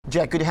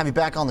Jack, good to have you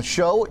back on the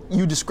show.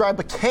 You describe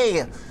a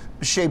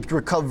K-shaped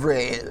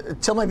recovery.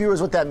 Tell my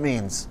viewers what that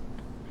means.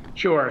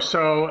 Sure.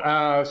 So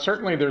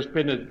certainly there's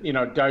been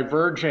a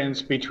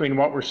divergence between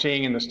what we're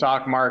seeing in the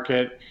stock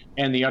market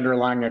and the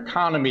underlying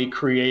economy,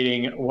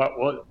 creating what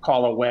we'll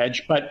call a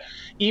wedge. But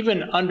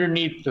even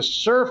underneath the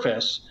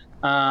surface,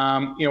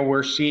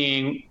 we're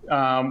seeing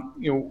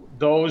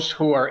those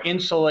who are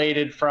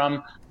insulated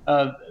from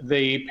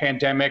the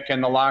pandemic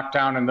and the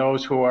lockdown, and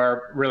those who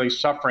are really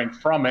suffering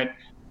from it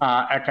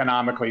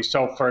economically.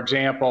 So, for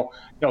example,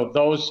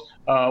 those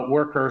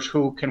workers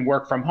who can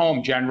work from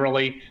home,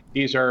 generally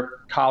these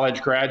are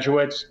college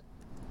graduates.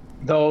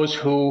 Those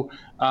who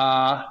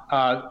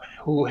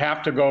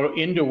have to go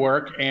into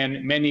work,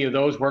 and many of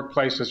those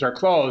workplaces are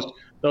closed,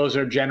 those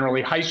are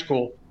generally high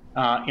school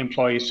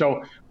employees.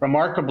 So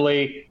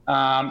remarkably,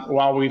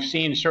 while we've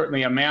seen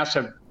certainly a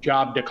massive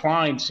job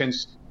decline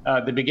since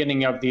the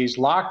beginning of these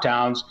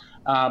lockdowns,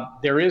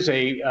 there is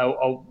a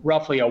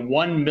roughly a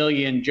 1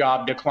 million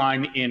job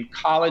decline in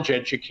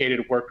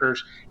college-educated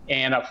workers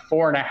and a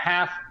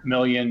 4.5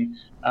 million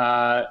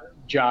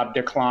job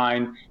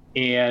decline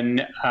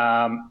in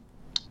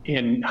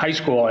high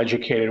school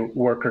educated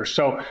workers.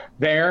 So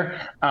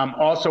there,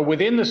 also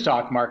within the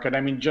stock market,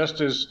 I mean, just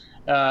as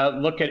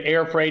look at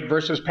air freight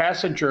versus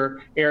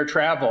passenger air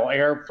travel.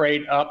 Air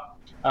freight up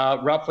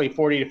roughly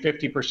 40 to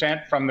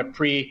 50% from the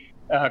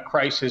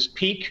pre-crisis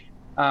peak,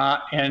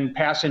 and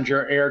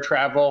passenger air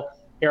travel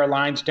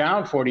airlines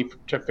down 40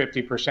 to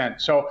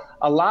 50%. So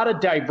a lot of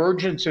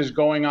divergences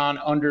going on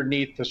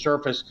underneath the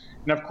surface.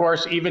 And of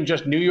course, even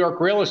just New York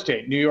real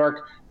estate, New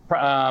York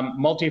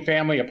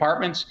multifamily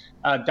apartments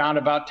down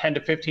about 10 to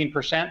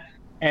 15%,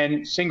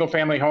 and single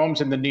family homes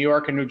in the New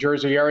York and New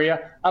Jersey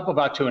area up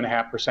about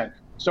 2.5%.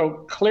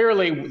 So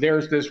clearly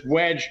there's this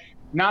wedge,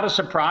 not a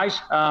surprise,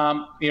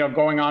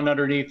 going on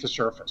underneath the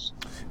surface.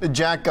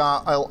 Jack,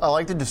 I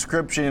like the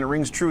description, and it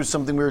rings true with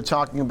something we were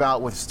talking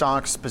about with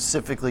stocks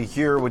specifically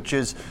here, which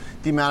is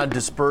the amount of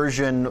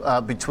dispersion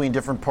between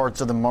different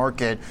parts of the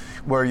market,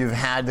 where you've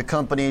had the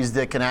companies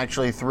that can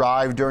actually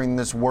thrive during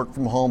this work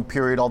from home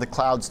period, all the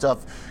cloud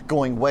stuff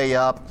going way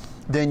up.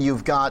 Then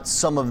you've got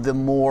some of the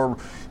more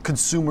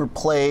consumer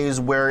plays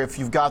where if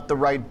you've got the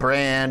right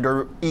brand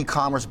or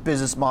e-commerce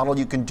business model,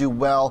 you can do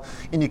well.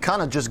 And you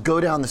kind of just go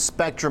down the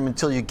spectrum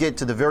until you get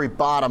to the very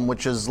bottom,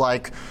 which is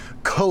like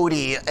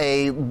Coty,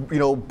 a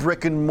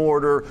brick and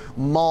mortar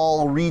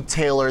mall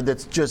retailer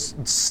that's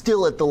just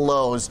still at the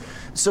lows.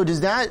 So does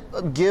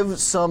that give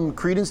some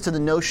credence to the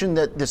notion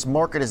that this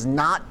market is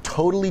not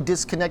totally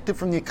disconnected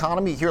from the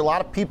economy? You hear a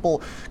lot of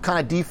people kind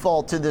of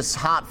default to this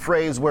hot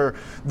phrase where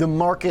the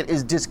market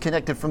is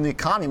disconnected from the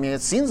economy. I mean,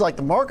 it seems like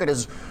the market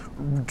is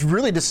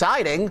really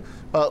deciding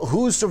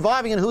who's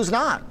surviving and who's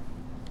not.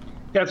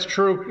 That's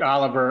true,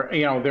 Oliver.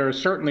 There are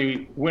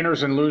certainly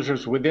winners and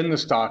losers within the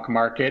stock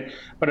market,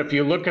 but if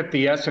you look at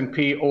the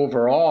S&P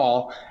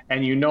overall,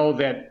 and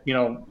that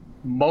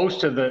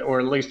most of the, or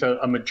at least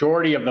a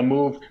majority of the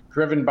move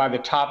driven by the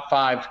top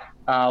 5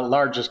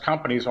 largest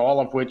companies, all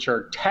of which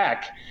are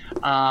tech,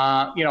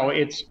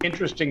 it's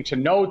interesting to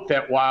note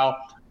that while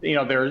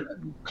they're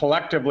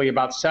collectively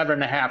about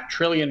 $7.5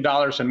 trillion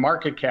in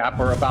market cap,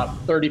 or about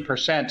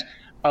 30%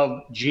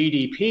 of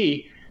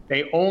GDP,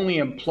 they only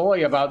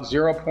employ about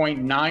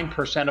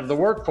 0.9% of the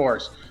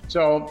workforce.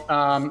 So,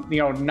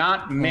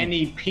 not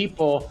many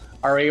people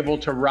are able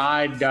to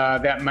ride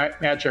that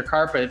magic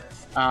carpet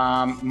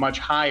much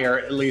higher,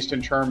 at least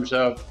in terms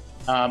of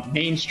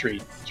Main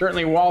Street.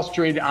 Certainly Wall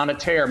Street on a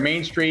tear,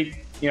 Main Street,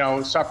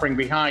 suffering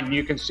behind.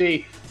 You can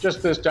see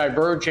just this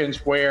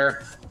divergence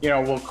where,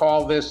 we'll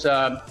call this,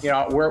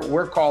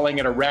 we're calling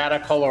it a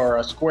radical or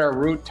a square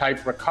root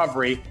type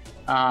recovery,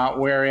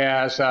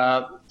 whereas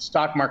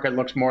stock market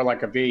looks more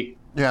like a V.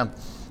 Yeah.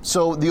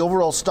 So the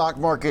overall stock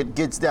market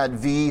gets that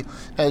V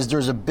as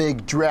there's a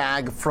big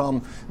drag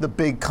from the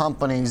big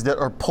companies that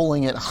are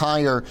pulling it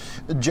higher.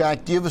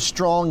 Jack, do you have a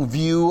strong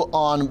view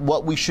on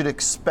what we should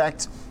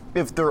expect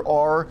if there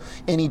are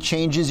any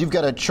changes? You've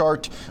got a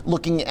chart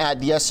looking at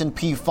the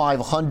S&P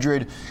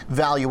 500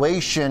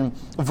 valuation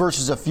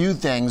versus a few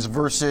things,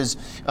 versus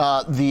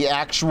the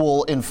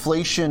actual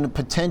inflation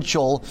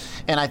potential.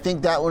 And I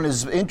think that one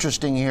is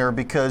interesting here,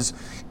 because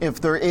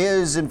if there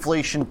is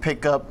inflation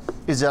pickup,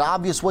 is it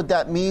obvious what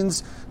that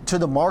means to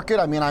the market?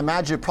 I mean, I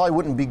imagine it probably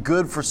wouldn't be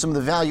good for some of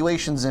the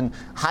valuations in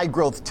high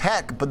growth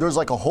tech, but there's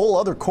like a whole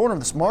other corner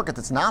of this market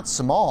that's not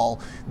small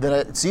that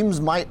it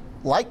seems might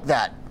like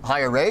that.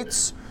 Higher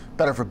rates,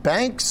 better for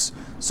banks,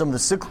 some of the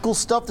cyclical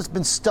stuff that's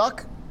been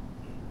stuck?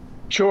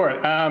 Sure.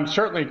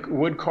 Certainly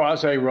would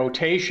cause a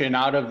rotation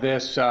out of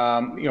this,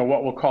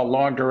 what we'll call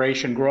long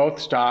duration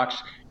growth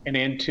stocks and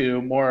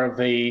into more of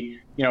the,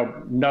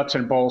 nuts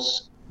and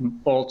bolts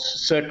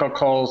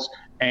cyclicals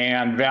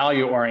and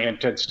value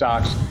oriented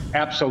stocks.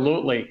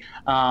 Absolutely.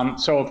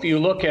 So if you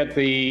look at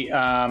the,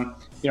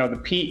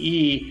 the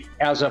PE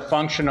as a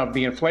function of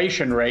the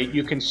inflation rate,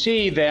 you can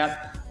see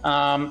that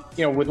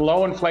with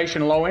low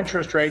inflation, low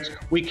interest rates,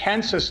 we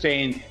can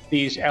sustain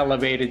these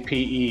elevated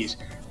PEs.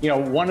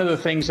 one of the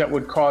things that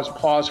would cause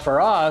pause for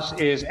us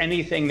is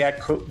anything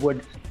that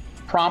would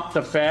prompt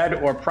the Fed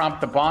or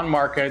prompt the bond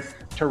market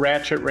to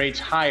ratchet rates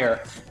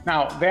higher.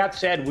 Now, that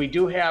said, we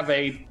do have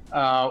a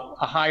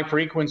high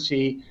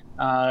frequency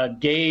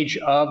gauge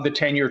of the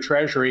 10-year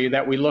Treasury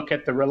that we look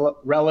at the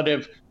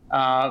relative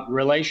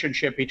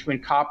relationship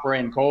between copper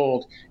and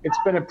gold. It's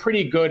been a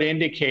pretty good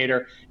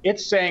indicator.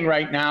 It's saying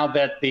right now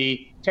that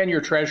the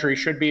 10-year Treasury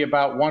should be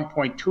about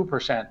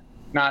 1.2%,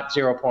 not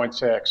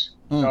 0.6.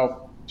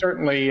 So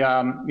certainly,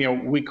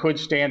 we could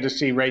stand to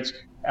see rates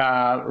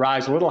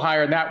rise a little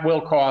higher, and that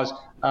will cause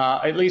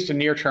at least a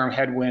near-term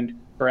headwind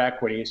for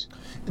equities.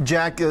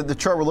 Jack, the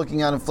chart we're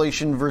looking at,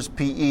 inflation versus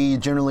PE,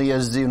 generally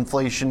as the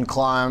inflation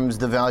climbs,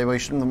 the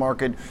valuation of the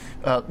market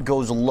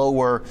goes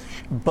lower.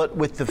 But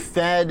with the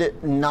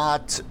Fed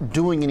not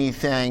doing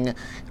anything,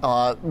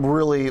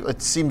 really,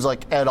 it seems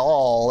like at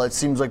all, it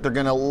seems like they're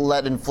going to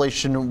let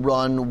inflation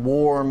run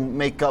warm,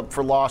 make up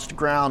for lost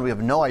ground. We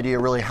have no idea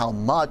really how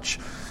much.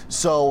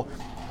 So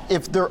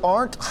if there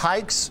aren't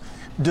hikes,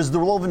 does the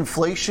role of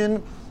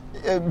inflation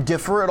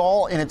differ at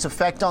all in its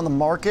effect on the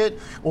market,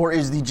 or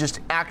is the just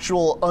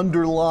actual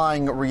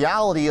underlying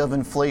reality of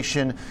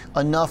inflation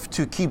enough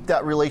to keep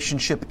that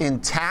relationship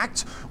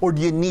intact, or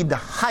do you need the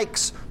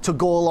hikes to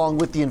go along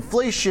with the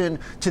inflation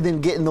to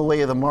then get in the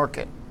way of the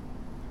market?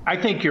 I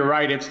think you're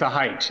right. It's the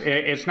hikes.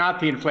 It's not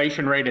the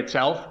inflation rate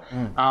itself.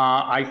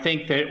 I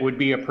think that it would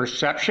be a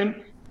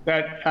perception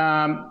that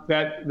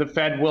the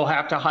Fed will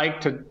have to hike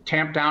to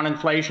tamp down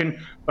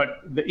inflation.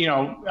 But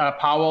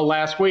Powell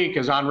last week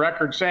is on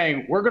record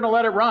saying we're going to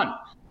let it run.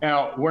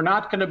 Now, we're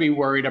not going to be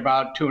worried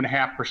about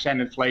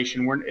 2.5%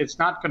 inflation. It's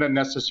not going to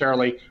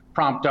necessarily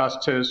prompt us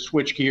to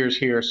switch gears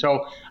here.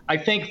 So I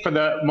think for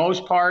the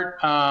most part,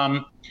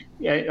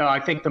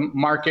 I think the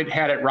market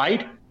had it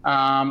right.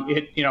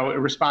 It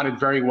responded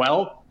very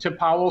well to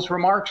Powell's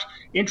remarks.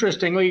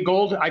 Interestingly,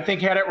 gold, I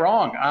think, had it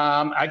wrong.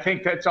 I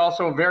think that's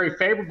also a very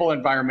favorable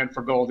environment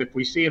for gold. If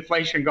we see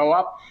inflation go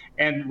up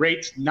and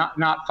rates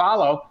not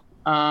follow,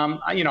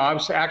 I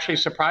was actually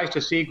surprised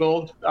to see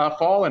gold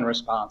fall in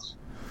response.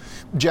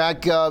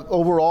 Jack,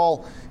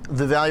 overall,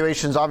 the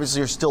valuations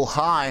obviously are still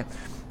high.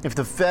 If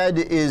the Fed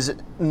is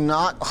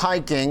not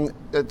hiking,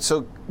 it's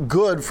so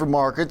good for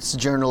markets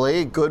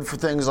generally, good for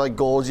things like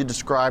gold, as you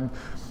described.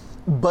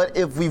 But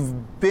if we've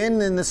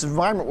been in this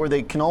environment where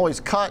they can always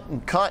cut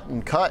and cut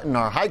and cut, and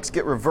our hikes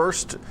get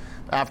reversed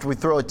after we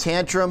throw a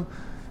tantrum,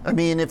 I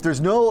mean, if they're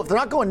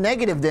not going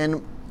negative, then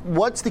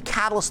what's the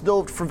catalyst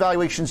though for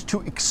valuations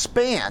to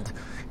expand?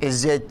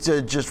 Is it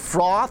just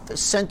froth,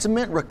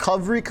 sentiment,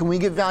 recovery? Can we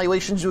get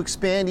valuations to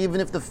expand even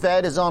if the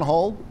Fed is on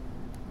hold?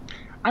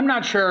 I'm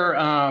not sure,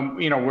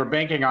 we're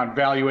banking on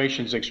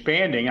valuations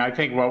expanding. I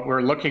think what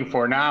we're looking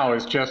for now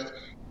is just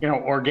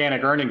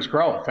organic earnings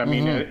growth. I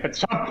mean, at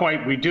some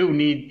point, we do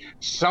need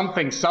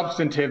something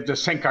substantive to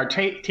sink our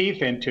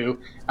teeth into,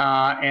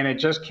 and it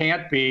just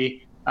can't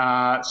be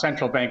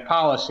central bank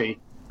policy.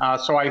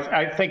 So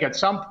I think at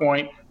some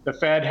point, the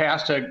Fed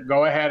has to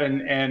go ahead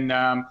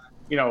and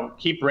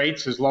keep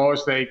rates as low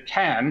as they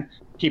can,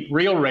 keep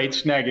real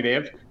rates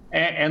negative,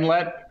 and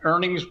let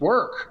earnings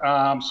work.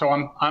 So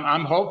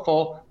I'm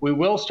hopeful we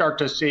will start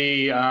to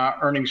see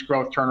earnings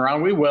growth turn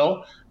around. We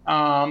will.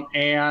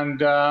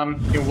 And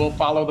it will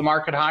follow the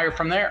market higher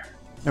from there.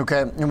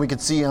 Okay, and we can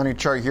see on your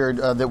chart here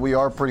that we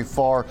are pretty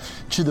far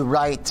to the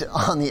right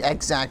on the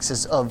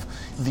x-axis of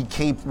the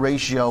CAPE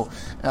ratio.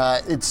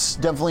 It's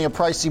definitely a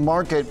pricey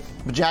market,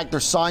 but Jack,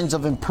 there's signs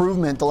of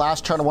improvement. The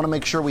last chart I want to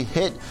make sure we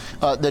hit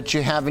that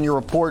you have in your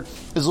report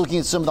is looking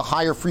at some of the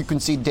higher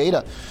frequency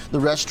data. The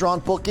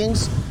restaurant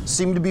bookings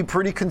seem to be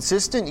pretty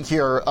consistent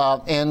here,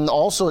 and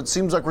also it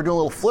seems like we're doing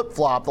a little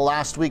flip-flop. The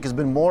last week has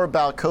been more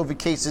about COVID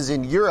cases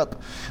in Europe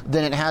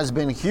than it has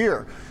been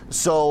here.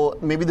 So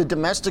maybe the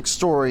domestic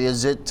story,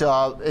 is it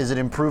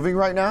improving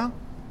right now?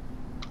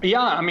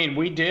 Yeah, I mean,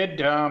 we did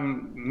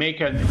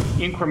make an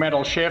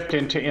incremental shift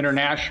into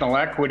international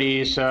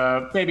equities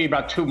maybe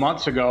about 2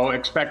 months ago,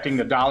 expecting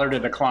the dollar to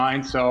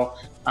decline. So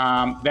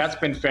that's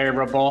been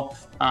favorable.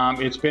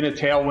 It's been a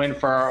tailwind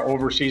for our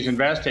overseas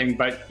investing.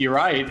 But you're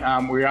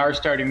right, we are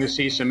starting to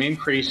see some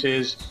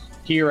increases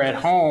here at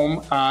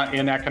home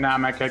in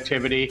economic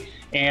activity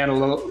and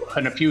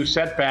a few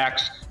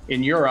setbacks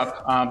in Europe.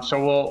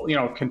 So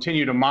we'll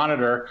continue to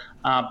monitor.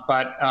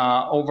 But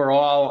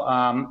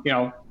overall,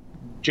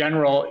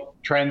 general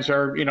trends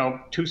are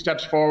 2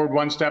 steps forward,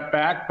 1 step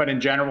back. But in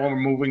general, we're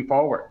moving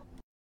forward.